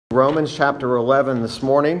Romans chapter 11 this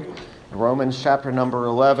morning, Romans chapter number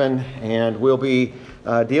 11, and we'll be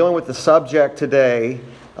dealing with the subject today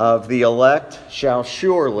of the elect shall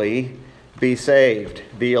surely be saved.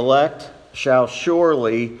 The elect shall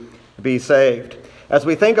surely be saved. As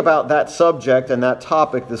we think about that subject and that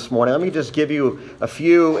topic this morning, let me just give you a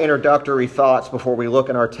few introductory thoughts before we look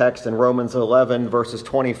in our text in Romans 11, verses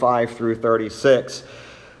 25 through 36.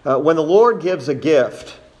 When the Lord gives a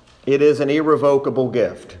gift, it is an irrevocable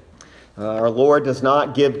gift. Our Lord does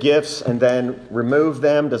not give gifts and then remove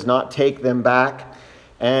them, does not take them back.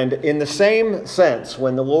 And in the same sense,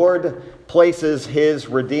 when the Lord places His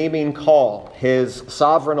redeeming call, His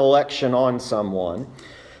sovereign election on someone,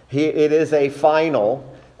 it is a final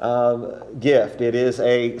gift. It is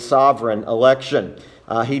a sovereign election.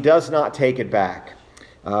 He does not take it back.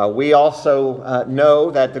 We also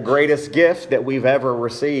know that the greatest gift that we've ever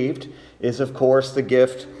received is, of course, the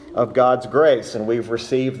gift of God's grace, and we've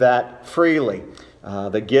received that freely.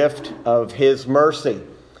 The gift of His mercy,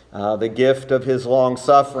 the gift of His long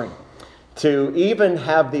suffering. To even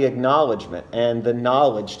have the acknowledgement and the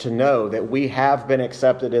knowledge to know that we have been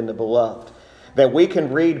accepted in the Beloved. That we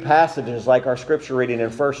can read passages like our scripture reading in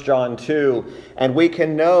 1 John 2, and we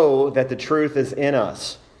can know that the truth is in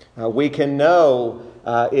us. We can know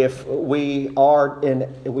if we are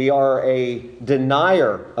a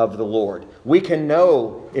denier of the Lord. We can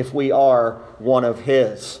know if we are one of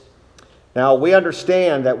His. Now, we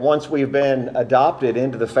understand that once we've been adopted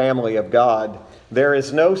into the family of God, there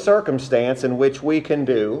is no circumstance in which we can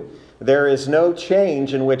do, there is no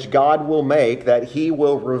change in which God will make that He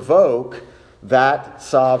will revoke that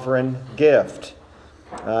sovereign gift.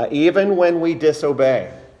 Even when we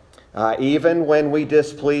disobey, even when we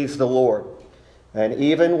displease the Lord, and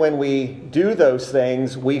even when we do those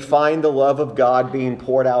things, we find the love of God being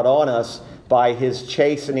poured out on us by His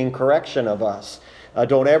chastening correction of us.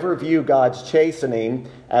 Don't ever view God's chastening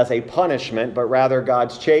as a punishment, but rather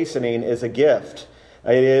God's chastening is a gift.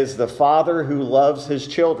 It is the Father who loves His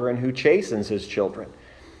children who chastens His children.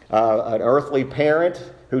 An earthly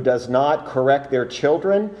parent who does not correct their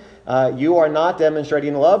children, you are not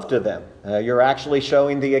demonstrating love to them. You're actually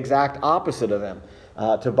showing the exact opposite of them.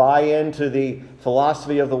 To buy into the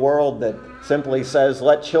philosophy of the world that simply says,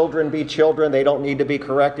 let children be children, they don't need to be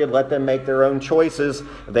corrected, let them make their own choices.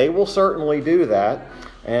 They will certainly do that,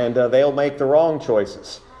 and they'll make the wrong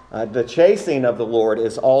choices. The chastening of the Lord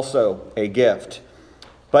is also a gift.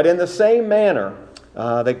 But in the same manner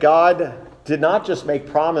that God did not just make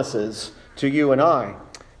promises to you and I,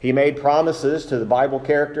 He made promises to the Bible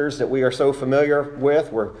characters that we are so familiar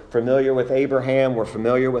with. We're familiar with Abraham. We're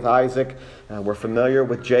familiar with Isaac. We're familiar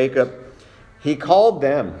with Jacob. He called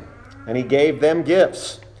them and He gave them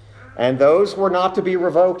gifts. And those were not to be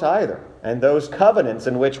revoked either. And those covenants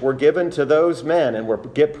in which were given to those men and were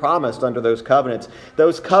promised under those covenants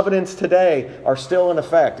today are still in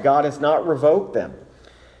effect. God has not revoked them.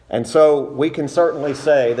 And so we can certainly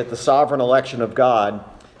say that the sovereign election of God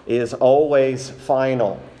is always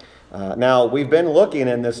final. Now, we've been looking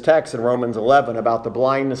in this text in Romans 11 about the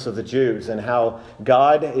blindness of the Jews and how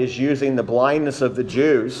God is using the blindness of the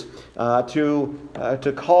Jews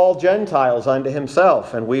to call Gentiles unto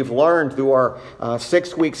Himself. And we've learned through our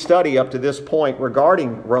 6-week study up to this point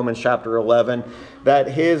regarding Romans chapter 11 that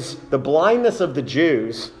the blindness of the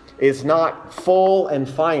Jews is not full and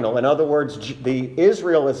final. In other words, all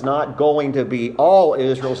Israel is not going to be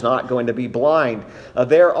blind.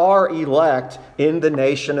 There are elect in the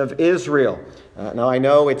nation of Israel. Now, I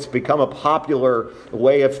know it's become a popular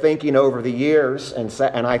way of thinking over the years,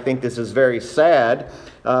 and I think this is very sad.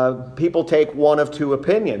 People take one of two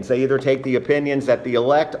opinions. They either take the opinions that the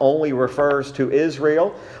elect only refers to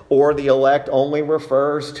Israel, or the elect only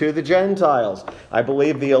refers to the Gentiles. I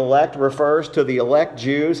believe the elect refers to the elect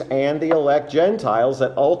Jews and the elect Gentiles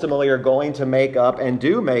that ultimately are going to make up and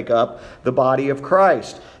do make up the body of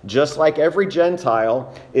Christ. Just like every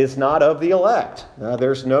Gentile is not of the elect.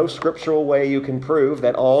 There's no scriptural way you can prove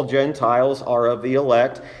that all Gentiles are of the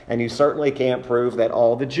elect, and you certainly can't prove that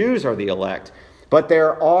all the Jews are the elect. But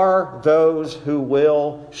there are those who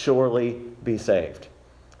will surely be saved.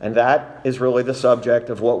 And that is really the subject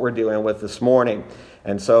of what we're dealing with this morning.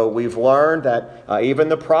 And so we've learned that even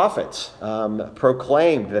the prophets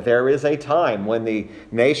proclaimed that there is a time when the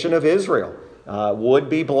nation of Israel would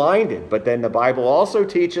be blinded. But then the Bible also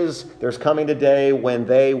teaches there's coming a day when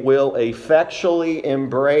they will effectually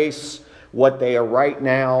embrace what they are right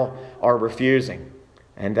now are refusing.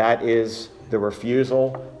 And that is the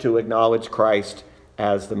refusal to acknowledge Christ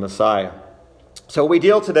as the Messiah. So we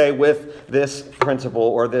deal today with this principle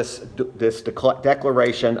or this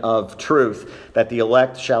declaration of truth that the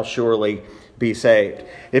elect shall surely be saved.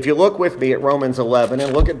 If you look with me at Romans 11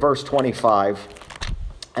 and look at verse 25,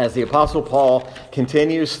 as the Apostle Paul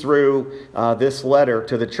continues through this letter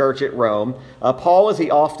to the church at Rome, Paul, as he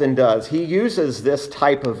often does, he uses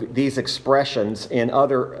these expressions in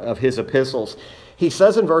other of his epistles. He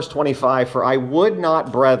says in verse 25, "For I would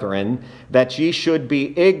not, brethren, that ye should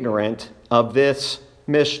be ignorant of this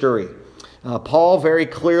mystery." Paul very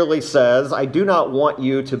clearly says, I do not want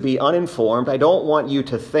you to be uninformed. I don't want you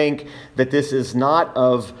to think that this is not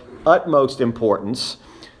of utmost importance,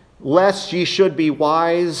 lest ye should be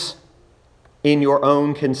wise in your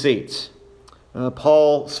own conceits.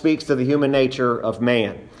 Paul speaks to the human nature of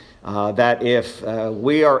man, that if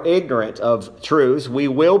we are ignorant of truths, we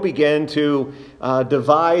will begin to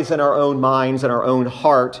devise in our own minds and our own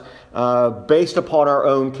heart based upon our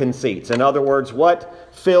own conceits. In other words, what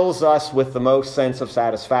fills us with the most sense of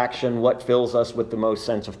satisfaction, what fills us with the most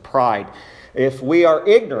sense of pride. If we are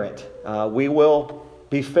ignorant, we will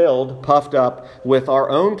be puffed up with our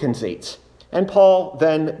own conceits. And Paul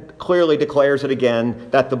then clearly declares it again,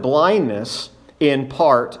 that the blindness in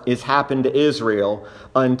part is happened to Israel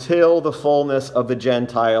until the fullness of the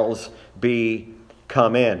Gentiles be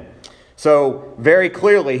come in. So very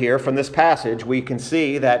clearly here from this passage, we can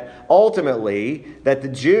see that ultimately that the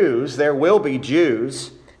Jews, there will be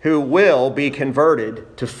Jews who will be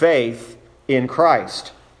converted to faith in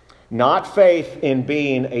Christ. Not faith in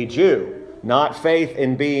being a Jew, not faith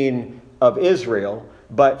in being of Israel,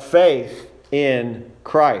 but faith in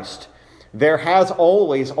Christ. There has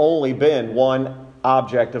always only been one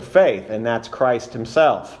object of faith, and that's Christ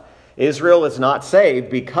himself. Israel is not saved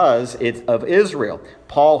because it's of Israel.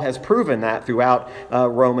 Paul has proven that throughout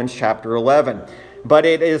Romans chapter 11. But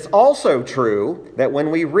it is also true that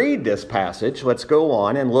when we read this passage, let's go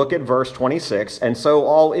on and look at verse 26, "And so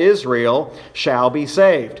all Israel shall be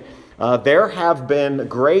saved." There have been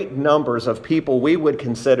great numbers of people we would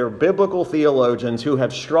consider biblical theologians who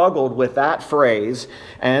have struggled with that phrase,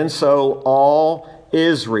 "and so all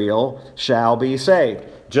Israel shall be saved,"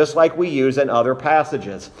 just like we use in other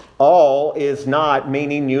passages. All is not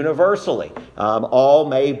meaning universally. All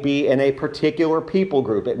may be in a particular people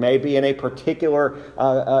group. It may be in a particular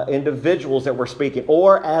individuals that we're speaking,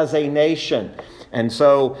 or as a nation. And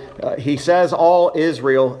so he says, all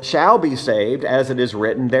Israel shall be saved, as it is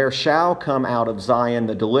written, "There shall come out of Zion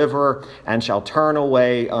the deliverer, and shall turn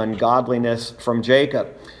away ungodliness from Jacob.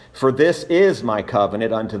 For this is my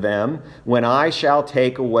covenant unto them, when I shall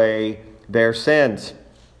take away their sins."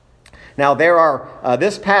 Now,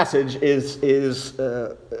 this passage is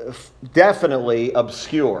definitely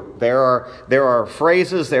obscure. There are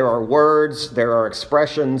phrases, there are words, there are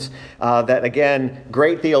expressions that, again,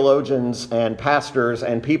 great theologians and pastors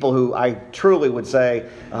and people who I truly would say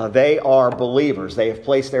they are believers. They have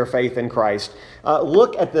placed their faith in Christ.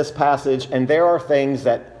 Look at this passage, and there are things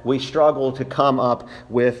that we struggle to come up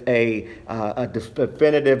with a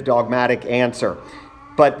definitive dogmatic answer.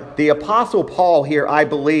 But the Apostle Paul here, I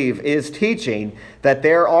believe, is teaching that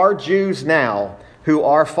there are Jews now who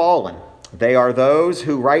are fallen. They are those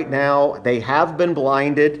who right now, they have been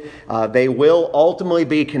blinded. They will ultimately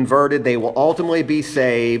be converted. They will ultimately be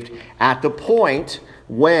saved at the point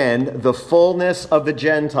when the fullness of the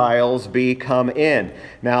Gentiles be come in.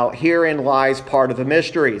 Now, herein lies part of the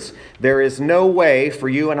mysteries. There is no way for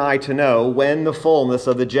you and I to know when the fullness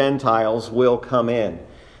of the Gentiles will come in.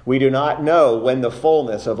 We do not know when the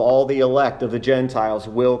fullness of all the elect of the Gentiles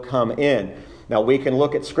will come in. Now, we can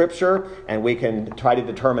look at Scripture and we can try to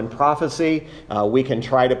determine prophecy. We can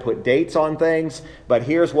try to put dates on things. But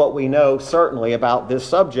here's what we know certainly about this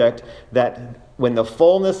subject, that when the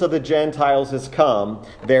fullness of the Gentiles has come,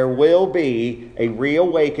 there will be a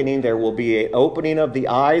reawakening. There will be an opening of the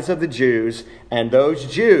eyes of the Jews. And those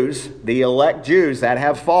Jews, the elect Jews that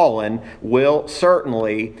have fallen, will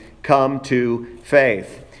certainly come to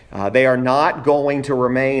faith. They are not going to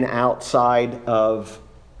remain outside of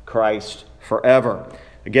Christ forever.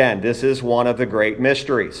 Again, this is one of the great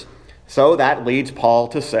mysteries. So that leads Paul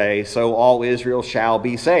to say, "So all Israel shall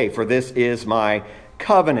be saved, for this is my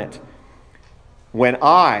covenant, when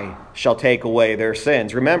I shall take away their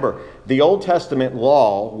sins." Remember, the Old Testament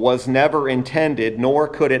law was never intended, nor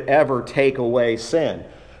could it ever take away sin.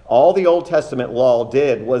 All the Old Testament law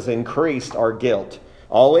did was increase our guilt.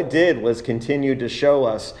 All it did was continue to show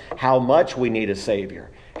us how much we need a Savior,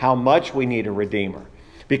 how much we need a Redeemer.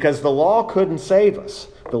 Because the law couldn't save us.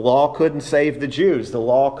 The law couldn't save the Jews. The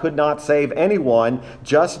law could not save anyone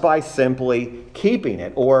just by simply keeping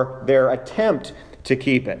it or their attempt to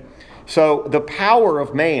keep it. So the power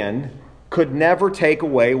of man could never take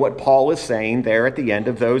away what Paul is saying there at the end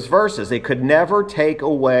of those verses. It could never take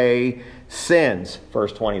away sins,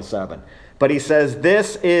 verse 27. But he says,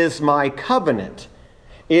 this is my covenant.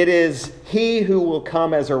 It is he who will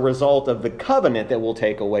come as a result of the covenant that will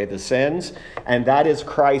take away the sins, and that is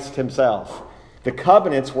Christ himself. The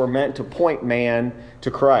covenants were meant to point man to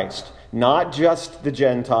Christ, not just the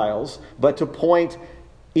Gentiles, but to point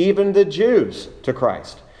even the Jews to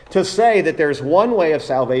Christ. To say that there's one way of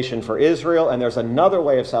salvation for Israel and there's another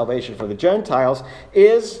way of salvation for the Gentiles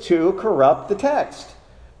is to corrupt the text.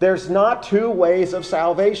 There's not two ways of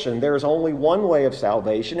salvation. There's only one way of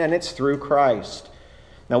salvation, and it's through Christ.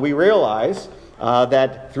 Now we realize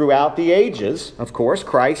that throughout the ages, of course,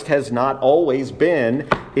 Christ has not always been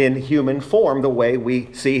in human form the way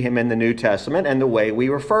we see him in the New Testament and the way we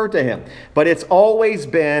refer to him. But it's always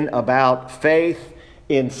been about faith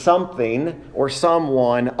in something or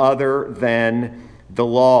someone other than the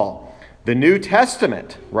law. The New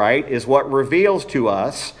Testament, right, is what reveals to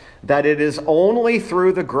us that it is only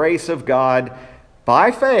through the grace of God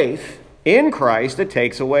by faith in Christ that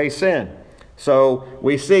takes away sin. So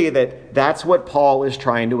we see that that's what Paul is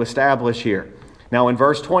trying to establish here. Now in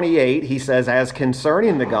verse 28, he says, as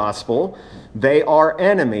concerning the gospel, they are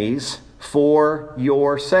enemies for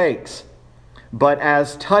your sakes. But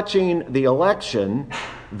as touching the election,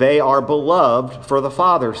 they are beloved for the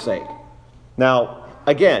Father's sake. Now,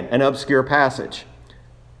 again, an obscure passage.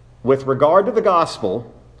 With regard to the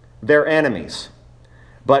gospel, they're enemies.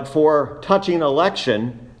 But for touching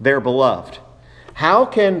election, they're beloved. How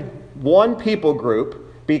can one people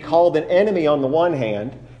group be called an enemy on the one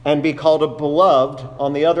hand and be called a beloved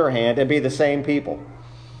on the other hand and be the same people?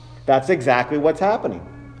 That's exactly what's happening.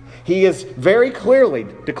 He is very clearly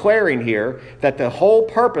declaring here that the whole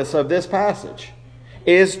purpose of this passage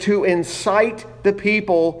is to incite the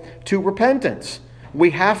people to repentance.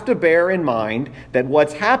 We have to bear in mind that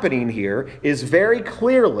what's happening here is very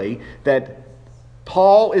clearly that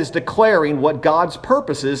Paul is declaring what God's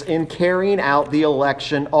purposes in carrying out the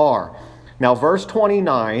election are. Now, verse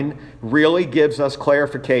 29 really gives us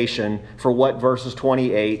clarification for what verses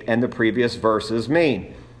 28 and the previous verses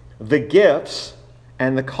mean. The gifts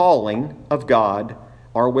and the calling of God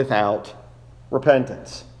are without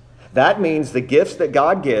repentance. That means the gifts that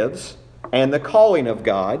God gives and the calling of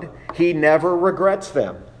God, he never regrets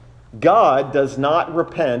them. God does not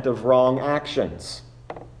repent of wrong actions.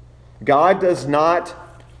 God does not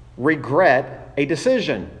regret a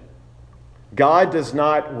decision. God does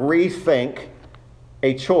not rethink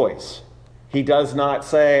a choice. He does not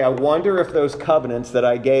say, I wonder if those covenants that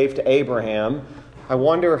I gave to Abraham, I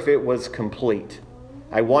wonder if it was complete.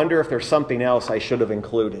 I wonder if there's something else I should have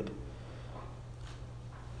included.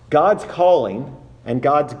 God's calling and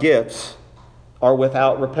God's gifts are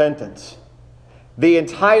without repentance. The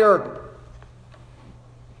entire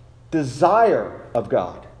desire of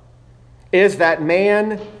God is that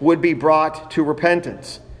man would be brought to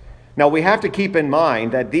repentance. Now we have to keep in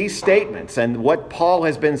mind that these statements and what Paul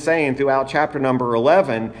has been saying throughout chapter number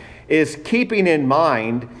 11 is keeping in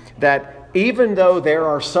mind that even though there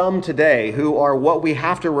are some today who are what we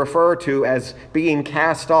have to refer to as being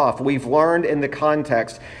cast off, we've learned in the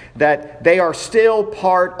context that they are still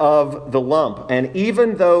part of the lump. And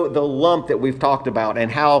even though the lump that we've talked about and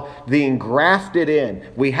how being grafted in,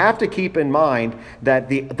 we have to keep in mind that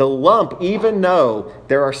the lump, even though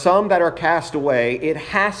there are some that are cast away, it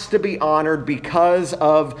has to be honored because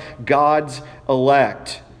of God's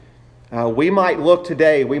elect. We might look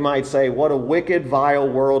today, we might say, what a wicked, vile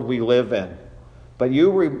world we live in. But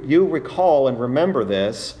you recall and remember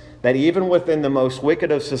this, that even within the most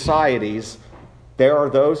wicked of societies, there are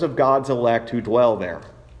those of God's elect who dwell there.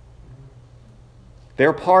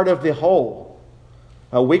 They're part of the whole.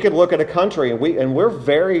 We could look at a country, and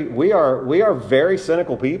we are very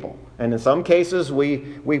cynical people. And in some cases,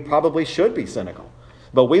 we probably should be cynical.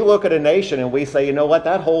 But we look at a nation and we say, you know what,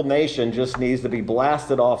 that whole nation just needs to be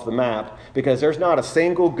blasted off the map because there's not a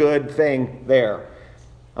single good thing there.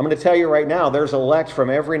 I'm going to tell you right now, there's elect from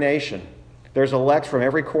every nation. There's elect from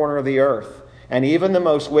every corner of the earth. And even the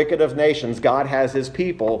most wicked of nations, God has his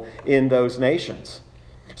people in those nations.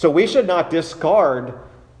 So we should not discard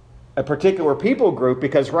a particular people group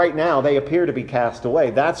because right now they appear to be cast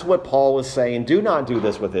away. That's what Paul is saying. Do not do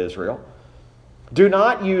this with Israel. Do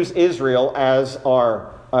not use Israel as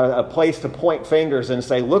a place to point fingers and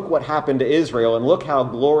say, look what happened to Israel and look how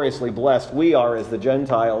gloriously blessed we are as the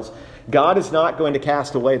Gentiles. God is not going to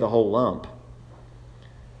cast away the whole lump.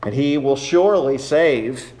 And he will surely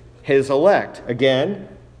save his elect. Again,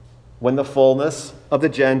 when the fullness of the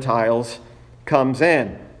Gentiles comes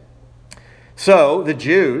in. So the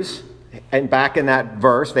Jews, and back in that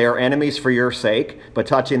verse, they are enemies for your sake, but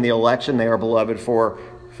touching the election, they are beloved for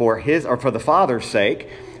the Father's sake.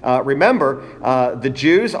 Remember, the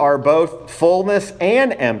Jews are both fullness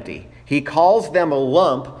and empty. He calls them a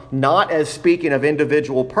lump, not as speaking of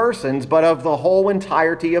individual persons, but of the whole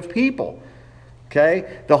entirety of people.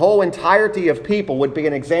 Okay? The whole entirety of people would be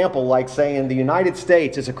an example like saying the United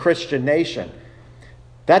States is a Christian nation.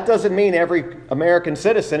 That doesn't mean every American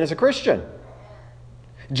citizen is a Christian.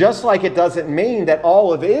 Just like it doesn't mean that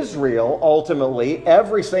all of Israel, ultimately,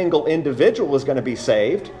 every single individual is going to be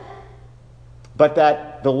saved, but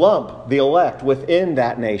that the lump, the elect within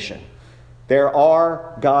that nation, there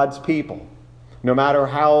are God's people. No matter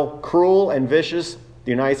how cruel and vicious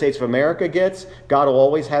the United States of America gets, God will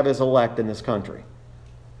always have his elect in this country.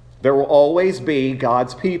 There will always be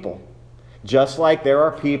God's people. Just like there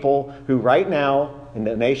are people who right now, in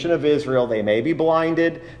the nation of Israel, they may be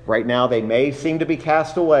blinded. Right now, they may seem to be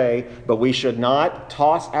cast away. But we should not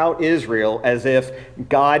toss out Israel as if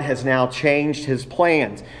God has now changed his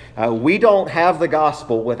plans. We don't have the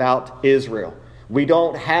gospel without Israel. We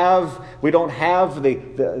don't have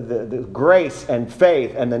the grace and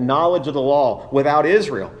faith and the knowledge of the law without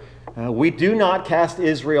Israel. We do not cast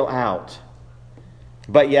Israel out.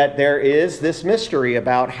 But yet there is this mystery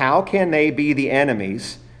about how can they be the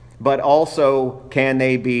enemies, but also can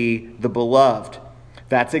they be the beloved?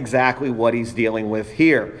 That's exactly what he's dealing with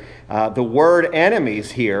here. The word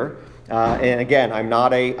enemies here, and again, I'm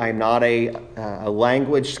not a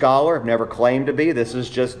language scholar. I've never claimed to be. This is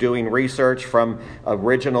just doing research from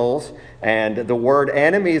originals. And the word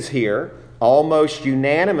enemies here, almost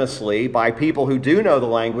unanimously by people who do know the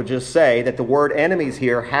languages, say that the word enemies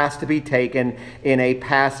here has to be taken in a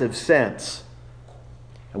passive sense.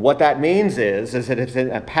 And what that means is that if it's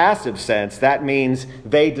in a passive sense, that means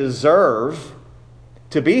they deserve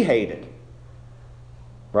to be hated.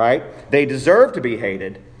 Right? They deserve to be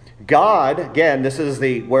hated. God, again, this is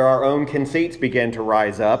where our own conceits begin to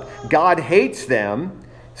rise up. God hates them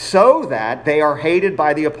so that they are hated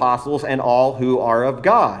by the apostles and all who are of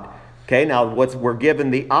God. Okay, now we're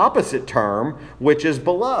given the opposite term, which is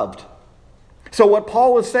beloved. So what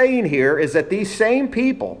Paul is saying here is that these same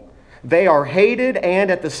people, they are hated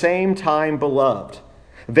and at the same time beloved.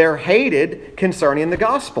 They're hated concerning the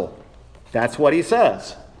gospel. That's what he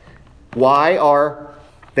says. Why are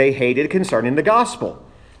they hated concerning the gospel?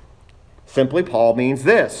 Simply, Paul means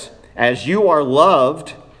this: as you are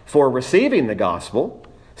loved for receiving the gospel,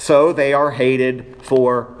 so they are hated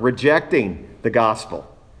for rejecting the gospel.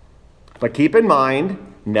 But keep in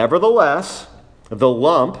mind, nevertheless, the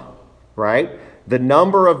lump, right? The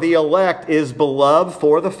number of the elect is beloved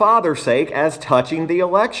for the Father's sake as touching the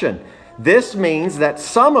election. This means that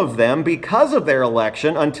some of them, because of their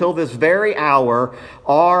election, until this very hour,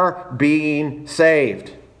 are being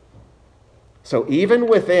saved. So even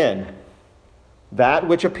within that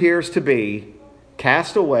which appears to be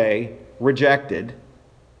cast away, rejected,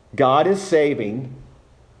 God is saving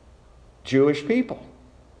Jewish people.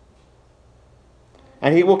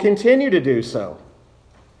 And he will continue to do so.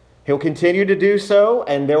 He'll continue to do so,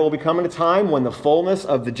 and there will be coming a time when the fullness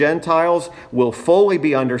of the Gentiles will fully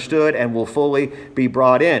be understood and will fully be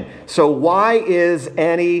brought in. So why is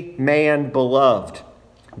any man beloved?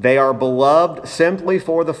 They are beloved simply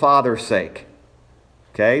for the Father's sake.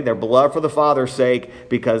 Okay, they're beloved for the Father's sake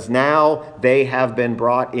because now they have been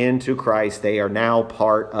brought into Christ. They are now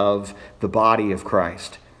part of the body of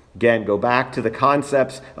Christ. Again, go back to the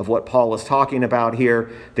concepts of what Paul is talking about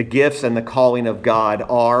here. The gifts and the calling of God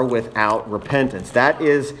are without repentance. That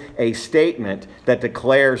is a statement that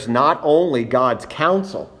declares not only God's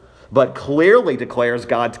counsel, but clearly declares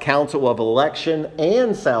God's counsel of election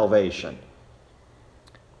and salvation.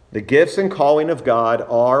 The gifts and calling of God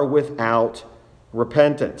are without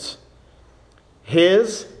repentance.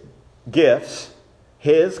 His gifts,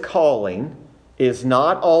 his calling, is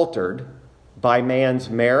not altered by man's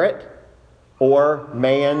merit or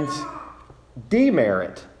man's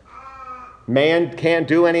demerit. Man can't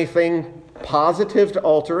do anything positive to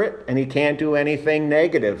alter it, and he can't do anything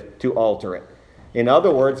negative to alter it. In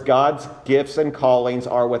other words, God's gifts and callings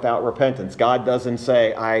are without repentance. God doesn't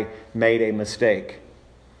say, I made a mistake.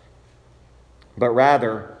 But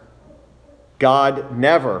rather, God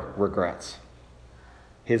never regrets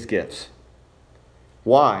his gifts.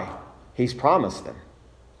 Why? He's promised them.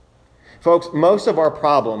 Folks, most of our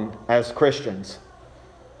problem as Christians,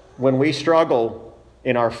 when we struggle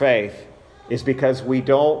in our faith, is because we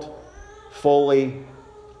don't fully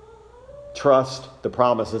trust the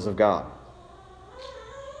promises of God.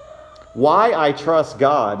 Why I trust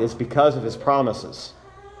God is because of his promises,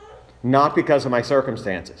 not because of my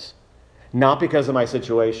circumstances, not because of my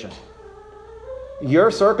situation.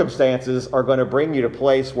 Your circumstances are going to bring you to a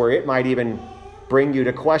place where it might even bring you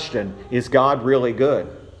to question, is God really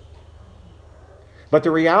good? But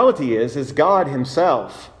the reality is God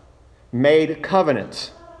himself made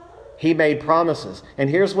covenants. He made promises. And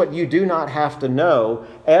here's what you do not have to know: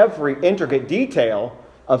 every intricate detail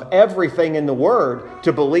of everything in the Word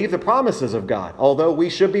to believe the promises of God. Although we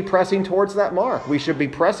should be pressing towards that mark. We should be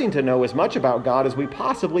pressing to know as much about God as we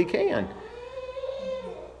possibly can.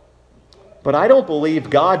 But I don't believe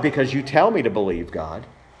God because you tell me to believe God.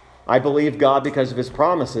 I believe God because of his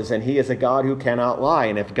promises, and he is a God who cannot lie.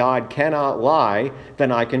 And if God cannot lie,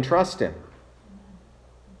 then I can trust him.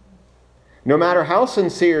 No matter how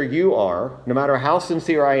sincere you are, no matter how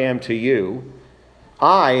sincere I am to you,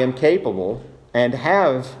 I am capable and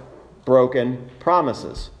have broken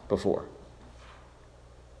promises before.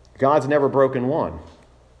 God's never broken one.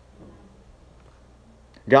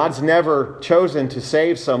 God's never chosen to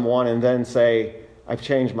save someone and then say, I've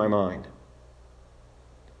changed my mind.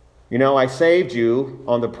 You know, I saved you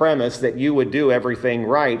on the premise that you would do everything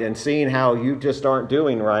right, and seeing how you just aren't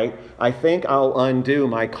doing right, I think I'll undo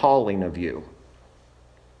my calling of you.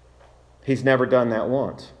 He's never done that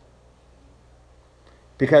once.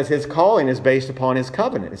 Because his calling is based upon his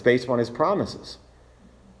covenant. It's based upon his promises.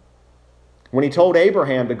 When he told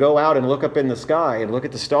Abraham to go out and look up in the sky and look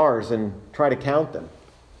at the stars and try to count them,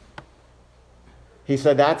 he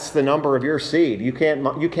said, that's the number of your seed. You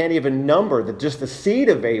can't even number just the seed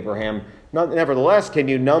of Abraham. Nevertheless, can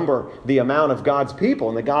you number the amount of God's people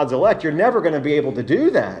and the God's elect? You're never going to be able to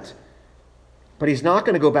do that. But he's not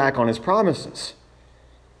going to go back on his promises.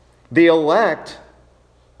 The elect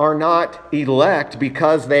are not elect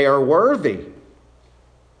because they are worthy.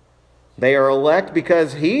 They are elect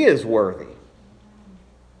because he is worthy.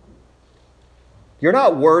 You're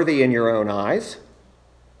not worthy in your own eyes.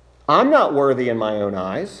 I'm not worthy in my own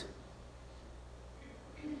eyes.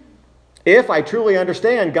 If I truly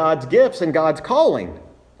understand God's gifts and God's calling,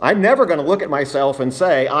 I'm never going to look at myself and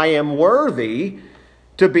say, I am worthy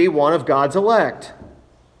to be one of God's elect.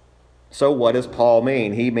 So what does Paul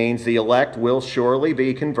mean? He means the elect will surely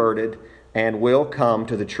be converted and will come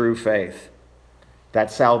to the true faith.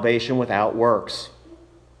 That's salvation without works.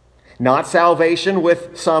 Not salvation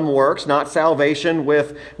with some works, not salvation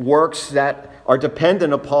with works that are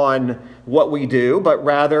dependent upon what we do, but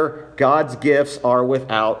rather God's gifts are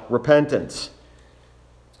without repentance.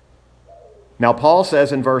 Now Paul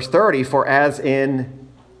says in verse 30, for as ye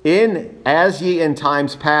in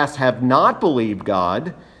times past have not believed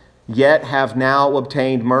God, yet have now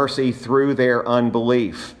obtained mercy through their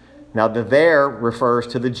unbelief. Now the there refers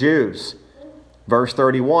to the Jews. Verse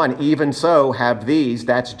 31, even so have these,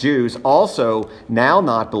 that's Jews, also now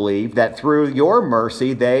not believed, that through your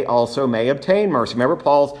mercy they also may obtain mercy. Remember,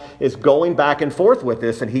 Paul is going back and forth with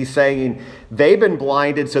this, and he's saying they've been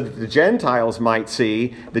blinded so that the Gentiles might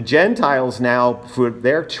see. The Gentiles now, for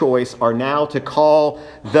their choice, are now to call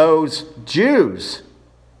those Jews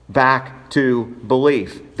back to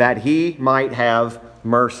belief, that he might have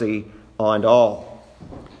mercy on all.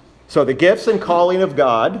 So the gifts and calling of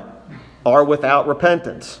God are without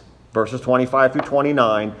repentance. Verses 25 through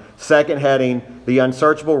 29. Second heading, the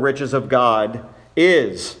unsearchable riches of God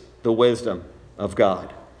is the wisdom of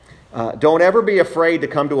God. Don't ever be afraid to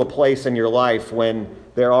come to a place in your life when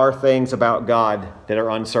there are things about God that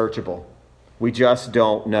are unsearchable. We just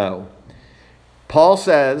don't know. Paul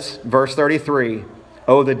says, verse 33,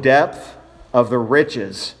 oh, the depth of the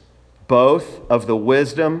riches, both of the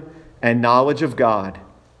wisdom and knowledge of God,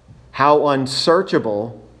 how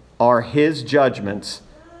unsearchable are his judgments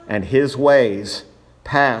and his ways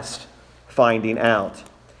past finding out.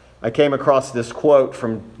 I came across this quote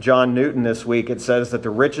from John Newton this week. It says that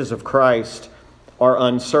the riches of Christ are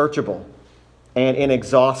unsearchable and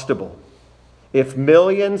inexhaustible. If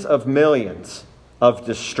millions of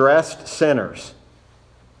distressed sinners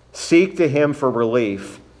seek to him for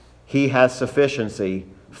relief, he has sufficiency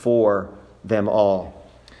for them all.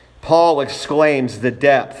 Paul exclaims the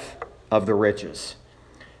depth of the riches.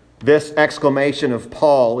 This exclamation of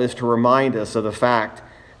Paul is to remind us of the fact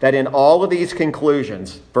that in all of these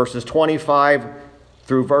conclusions, verses 25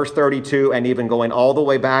 through verse 32, and even going all the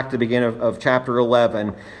way back to the beginning of chapter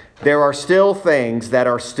 11, there are still things that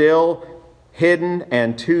are still hidden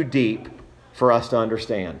and too deep for us to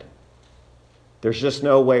understand. There's just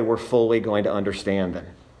no way we're fully going to understand them.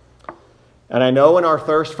 And I know in our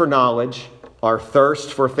thirst for knowledge, our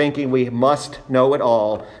thirst for thinking we must know it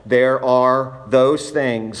all, there are those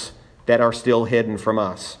things that are still hidden from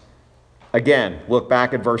us. Again, look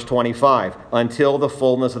back at verse 25. Until the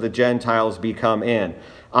fullness of the Gentiles be come in.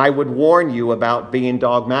 I would warn you about being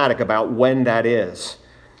dogmatic about when that is.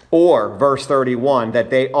 Or, verse 31,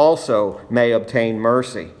 that they also may obtain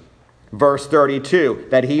mercy. Verse 32,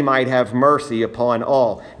 that he might have mercy upon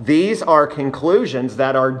all. These are conclusions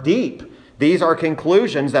that are deep. These are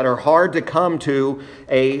conclusions that are hard to come to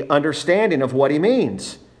a understanding of what he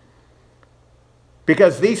means.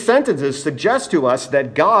 Because these sentences suggest to us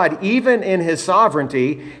that God, even in his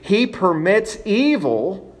sovereignty, he permits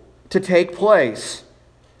evil to take place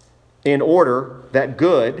in order that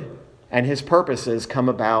good and his purposes come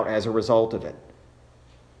about as a result of it.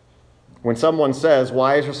 When someone says,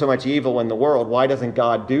 why is there so much evil in the world? Why doesn't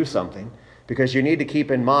God do something? Because you need to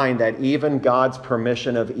keep in mind that even God's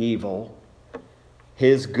permission of evil,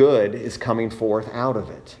 his good is coming forth out of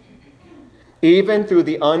it. Even through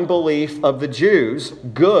the unbelief of the Jews,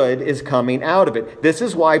 good is coming out of it. This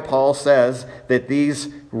is why Paul says that these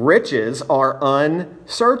riches are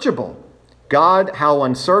unsearchable. God, how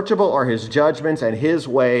unsearchable are his judgments and his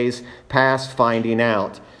ways past finding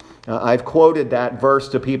out. I've quoted that verse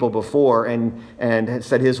to people before and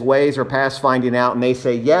said his ways are past finding out. And they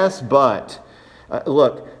say, yes, but.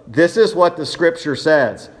 Look, this is what the scripture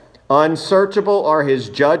says. Unsearchable are his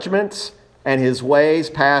judgments and his ways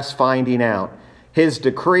past finding out. His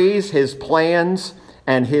decrees, his plans,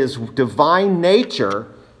 and his divine nature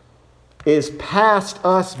is past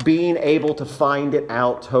us being able to find it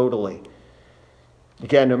out totally.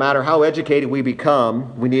 Again, no matter how educated we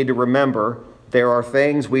become, we need to remember there are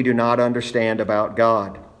things we do not understand about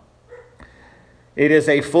God. It is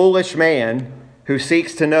a foolish man who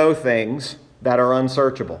seeks to know things that are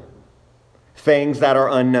unsearchable, things that are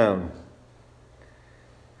unknown.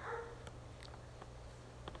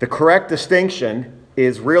 The correct distinction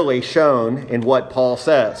is really shown in what Paul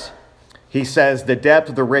says. He says the depth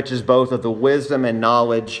of the riches both of the wisdom and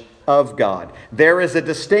knowledge of God. There is a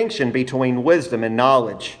distinction between wisdom and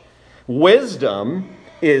knowledge. Wisdom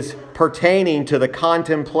is pertaining to the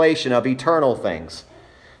contemplation of eternal things.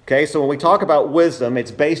 Okay, so when we talk about wisdom,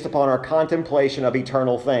 it's based upon our contemplation of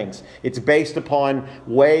eternal things. It's based upon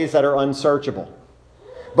ways that are unsearchable.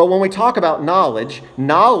 But when we talk about knowledge,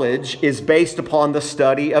 knowledge is based upon the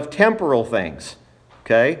study of temporal things.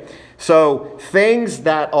 Okay, so things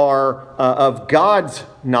that are of God's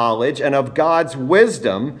knowledge and of God's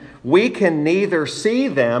wisdom, we can neither see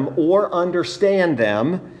them or understand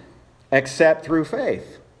them except through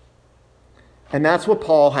faith. And that's what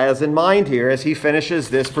Paul has in mind here as he finishes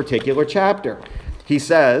this particular chapter. He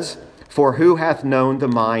says, for who hath known the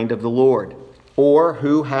mind of the Lord? Or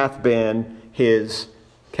who hath been his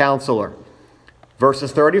counselor?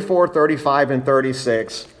 Verses 34, 35, and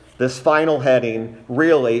 36, this final heading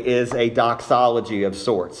really is a doxology of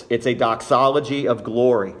sorts. It's a doxology of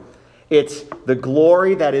glory. It's the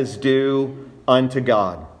glory that is due unto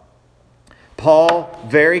God. Paul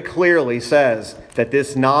very clearly says that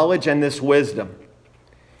this knowledge and this wisdom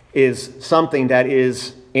is something that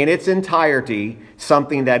is, in its entirety,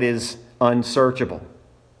 something that is unsearchable.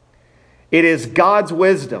 It is God's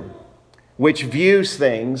wisdom which views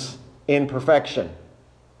things in perfection.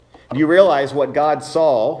 Do you realize what God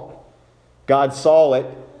saw? God saw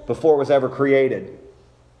it before it was ever created.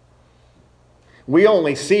 We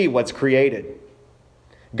only see what's created.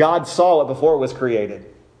 God saw it before it was created.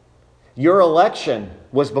 Your election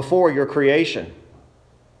was before your creation.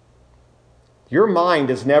 Your mind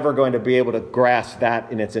is never going to be able to grasp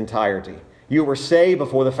that in its entirety. You were saved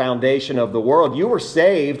before the foundation of the world. You were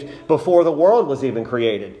saved before the world was even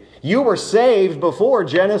created. You were saved before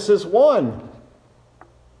Genesis 1.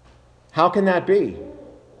 How can that be?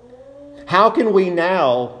 How can we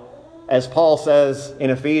now, as Paul says in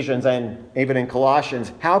Ephesians and even in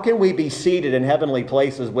Colossians, how can we be seated in heavenly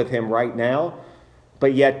places with him right now,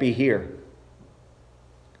 but yet be here?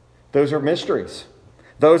 Those are mysteries.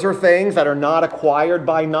 Those are things that are not acquired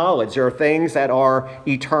by knowledge. There are things that are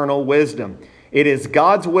eternal wisdom. It is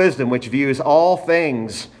God's wisdom which views all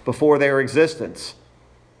things before their existence.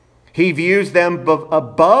 He views them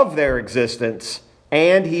above their existence,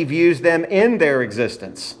 and he views them in their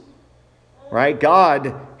existence. Right?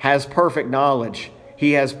 God has perfect knowledge.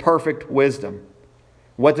 He has perfect wisdom.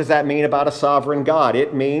 What does that mean about a sovereign God?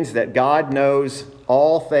 It means that God knows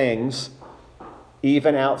all things,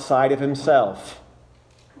 even outside of himself.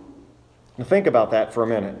 Now think about that for a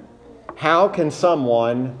minute. How can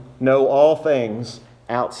someone know all things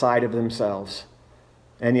outside of themselves?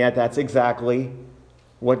 And yet that's exactly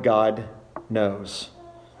what God knows.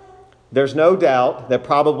 There's no doubt that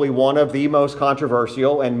probably one of the most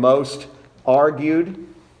controversial and most argued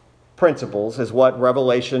principles is what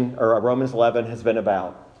Romans 11 has been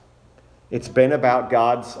about. It's been about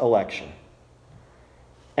God's election.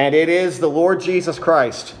 And it is the Lord Jesus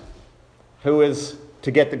Christ who is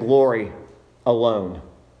to get the glory alone.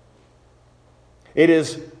 It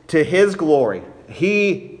is to his glory.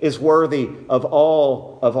 He is worthy of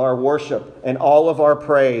all of our worship and all of our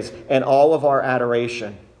praise and all of our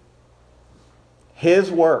adoration.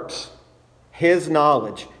 His works, His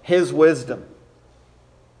knowledge, His wisdom.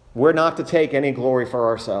 We're not to take any glory for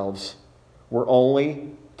ourselves. We're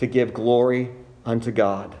only to give glory unto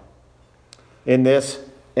God. In this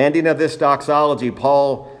ending of this doxology,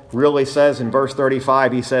 Paul really says in verse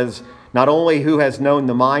 35, he says, not only who has known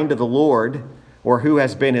the mind of the Lord, or who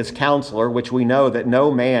has been his counselor, which we know that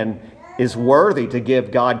no man is worthy to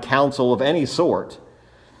give God counsel of any sort,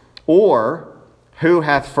 or who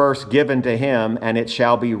hath first given to him, and it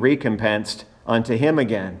shall be recompensed unto him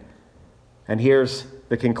again. And here's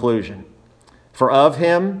the conclusion. For of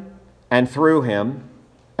him, and through him,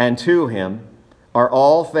 and to him, are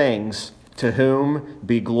all things, to whom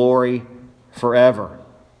be glory forever.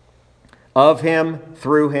 Of him,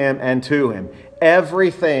 through him, and to him.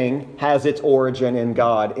 Everything has its origin in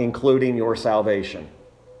God, including your salvation.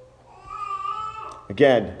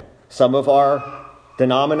 Again, some of our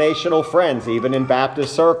denominational friends, even in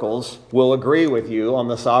Baptist circles, will agree with you on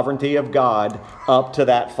the sovereignty of God up to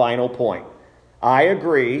that final point. I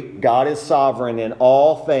agree, God is sovereign in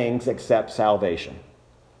all things except salvation.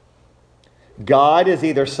 God is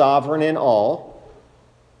either sovereign in all,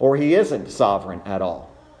 or He isn't sovereign at all.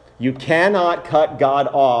 You cannot cut God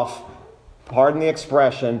off, pardon the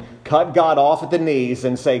expression, cut God off at the knees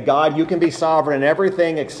and say, God, you can be sovereign in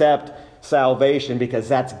everything except salvation, because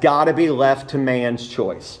that's got to be left to man's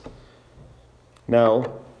choice.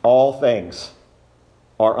 No, all things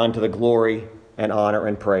are unto the glory and honor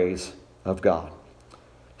and praise of God.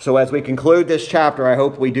 So as we conclude this chapter, I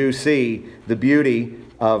hope we do see the beauty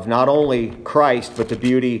of not only Christ, but the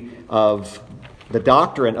beauty of the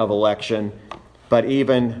doctrine of election, but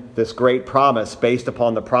even this great promise based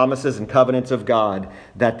upon the promises and covenants of God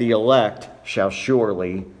that the elect shall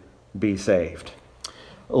surely be saved.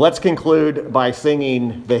 Let's conclude by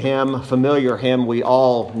singing the hymn, familiar hymn. We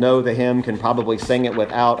all know the hymn, can probably sing it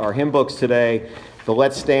without our hymn books today. But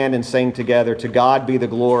let's stand and sing together, To God Be the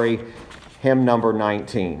Glory, hymn number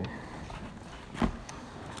 19.